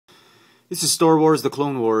This is Star Wars: The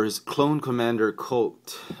Clone Wars Clone Commander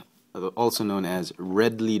Colt, also known as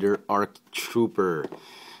Red Leader ARC Trooper.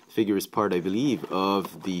 Figure is part, I believe,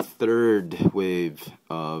 of the third wave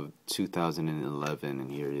of 2011, and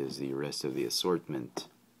here is the rest of the assortment.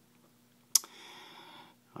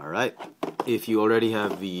 Alright, if you already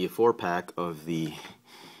have the 4-pack of the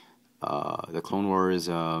Clone Wars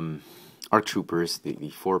ARC Troopers, the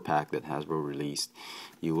 4-pack that Hasbro released,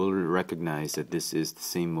 you will recognize that this is the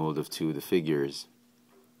same mold of two of the figures.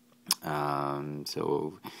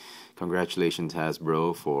 So congratulations,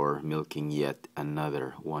 Hasbro, for milking yet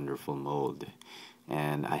another wonderful mold.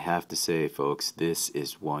 And I have to say, folks, this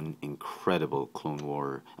is one incredible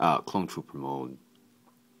Clone Trooper mold.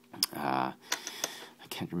 I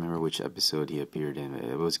can't remember which episode he appeared in.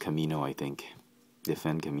 It was Camino, I think.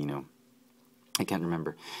 Defend Camino. I can't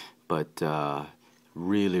remember. But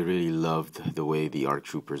really loved the way the ARC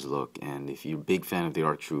Troopers look. And if you're a big fan of the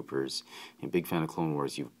ARC Troopers, and a big fan of Clone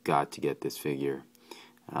Wars, you've got to get this figure.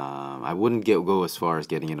 I wouldn't go as far as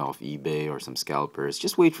getting it off eBay or some scalpers.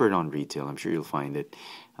 Just wait for it on retail. I'm sure you'll find it.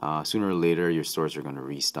 Sooner or later, your stores are going to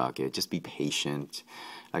restock it. Just be patient.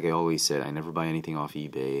 Like I always said, I never buy anything off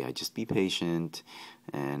eBay. I just be patient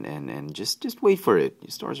and just wait for it.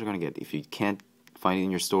 Your stores are going to get it. If you can't find it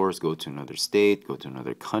in your stores, go to another state, go to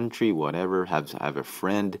another country, whatever. Have a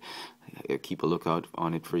friend keep a lookout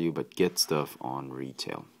on it for you, but get stuff on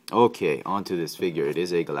retail. Okay, onto this figure. It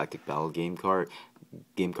is a Galactic Battle game card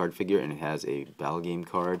figure, and it has a battle game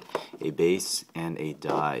card, a base, and a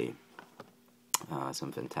die.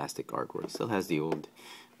 Some fantastic artwork. Still has the old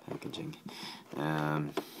packaging.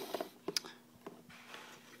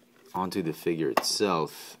 Onto the figure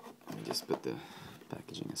itself. Let me just put the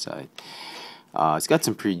packaging aside. It's got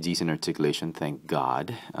some pretty decent articulation, thank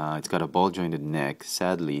God. It's got a ball-jointed neck.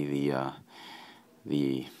 Sadly,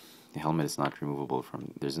 the helmet is not removable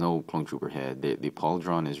from. There's no Clone Trooper head. The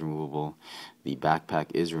pauldron is removable. The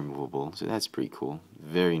backpack is removable, so that's pretty cool.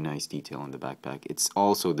 Very nice detail on the backpack. It's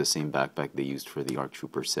also the same backpack they used for the ARC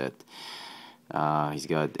Trooper set. He's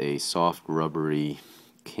got a soft, rubbery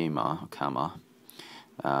kama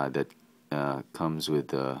that comes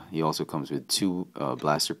with. He also comes with two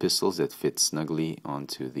blaster pistols that fit snugly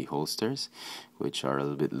onto the holsters, which are a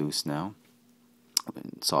little bit loose now,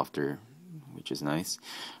 and softer, which is nice.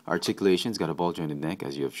 Articulation's got a ball jointed neck,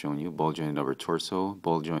 as you have shown you, ball jointed over torso,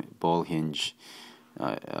 ball hinge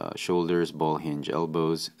shoulders, ball hinge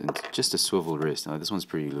elbows, and just a swivel wrist. Now this one's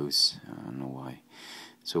pretty loose. I don't know why.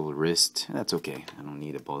 Swivel wrist, that's okay. I don't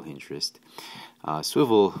need a ball hinge wrist.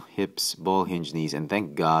 Swivel hips, ball hinge knees, and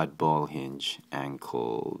thank God ball hinge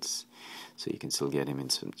ankles. So you can still get him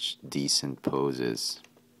in such decent poses.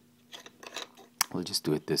 We'll just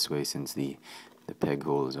do it this way since the peg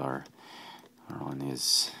holes are on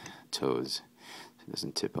his toes, so it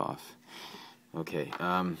doesn't tip off. Okay,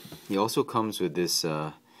 he also comes with this,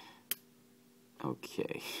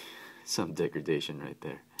 okay, some degradation right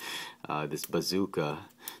there. This bazooka.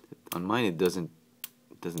 On mine it doesn't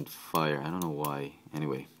fire. I don't know why.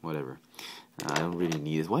 Anyway, whatever. I don't really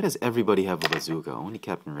need it. Why does everybody have a bazooka? Only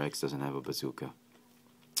Captain Rex doesn't have a bazooka.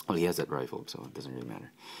 Well, he has that rifle, so it doesn't really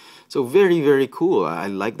matter. So very cool. I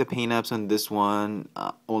like the paint apps on this one.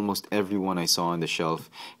 Almost everyone I saw on the shelf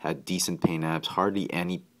had decent paint apps. Hardly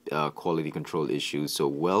any quality control issues. So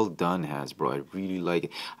well done, Hasbro. I really like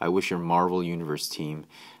it. I wish your Marvel Universe team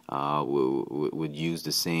would use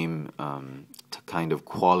the same kind of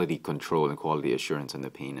quality control and quality assurance on the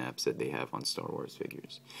paint apps that they have on Star Wars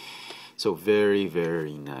figures. So very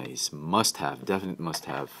nice. Must have, definite must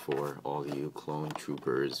have for all you Clone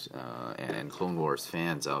Troopers and Clone Wars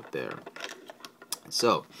fans out there.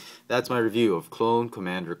 So that's my review of Clone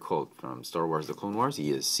Commander Colt from Star Wars: The Clone Wars.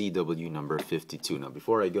 He is CW number 52. Now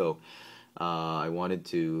before I go, I wanted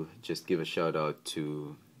to just give a shout out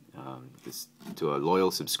to a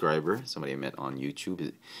loyal subscriber, somebody I met on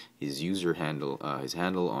YouTube. His handle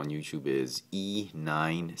on YouTube is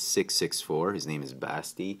E9664. His name is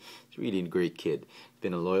Basti. He's really a great kid.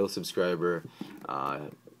 Been a loyal subscriber.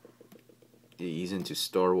 He's into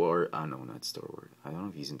Star Wars. No, not Star Wars. I don't know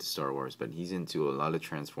if he's into Star Wars, but he's into a lot of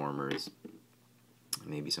Transformers.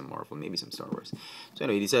 Maybe some Marvel, maybe some Star Wars. So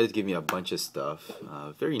anyway, he decided to give me a bunch of stuff.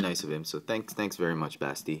 Very nice of him. So thanks very much,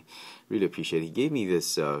 Basti. Really appreciate it. He gave me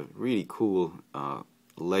this really cool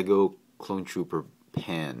Lego Clone Trooper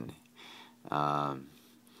pen.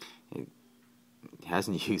 He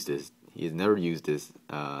hasn't used this. He has never used this,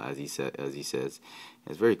 as he says.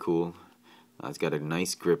 It's very cool. It's got a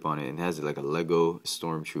nice grip on it, and it has like a Lego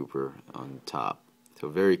Stormtrooper on top. So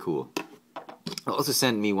very cool. Also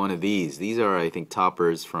sent me one of these. These are, I think,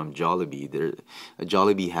 toppers from Jollibee. They're a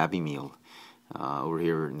Jollibee Happy Meal. Over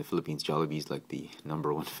here in the Philippines, Jollibee is like the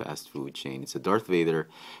 #1 fast food chain. It's a Darth Vader.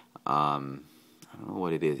 I don't know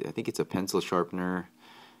what it is. I think it's a pencil sharpener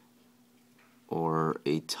or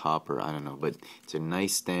a topper. I don't know, but it's a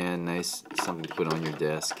nice stand, nice something to put on your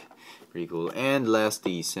desk. Pretty cool. And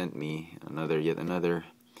lastly, he sent me yet another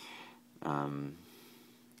an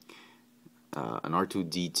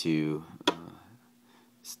R2D2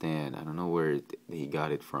 stand. I don't know where he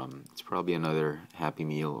got it from. It's probably another Happy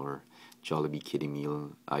Meal or Jollibee Kiddie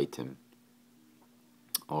Meal item,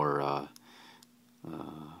 or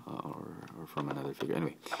from another figure.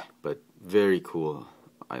 Anyway, but very cool.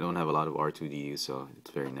 I don't have a lot of R2D2, so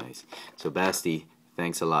it's very nice. So Basti,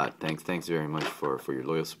 thanks a lot. Thanks very much for your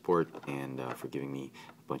loyal support and for giving me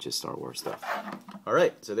a bunch of Star Wars stuff. All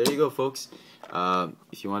right, so there you go, folks.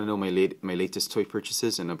 If you want to know my latest toy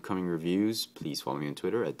purchases and upcoming reviews, please follow me on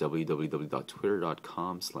Twitter at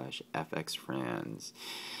www.twitter.com/fxfranz.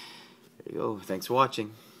 There you go. Thanks for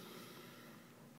watching.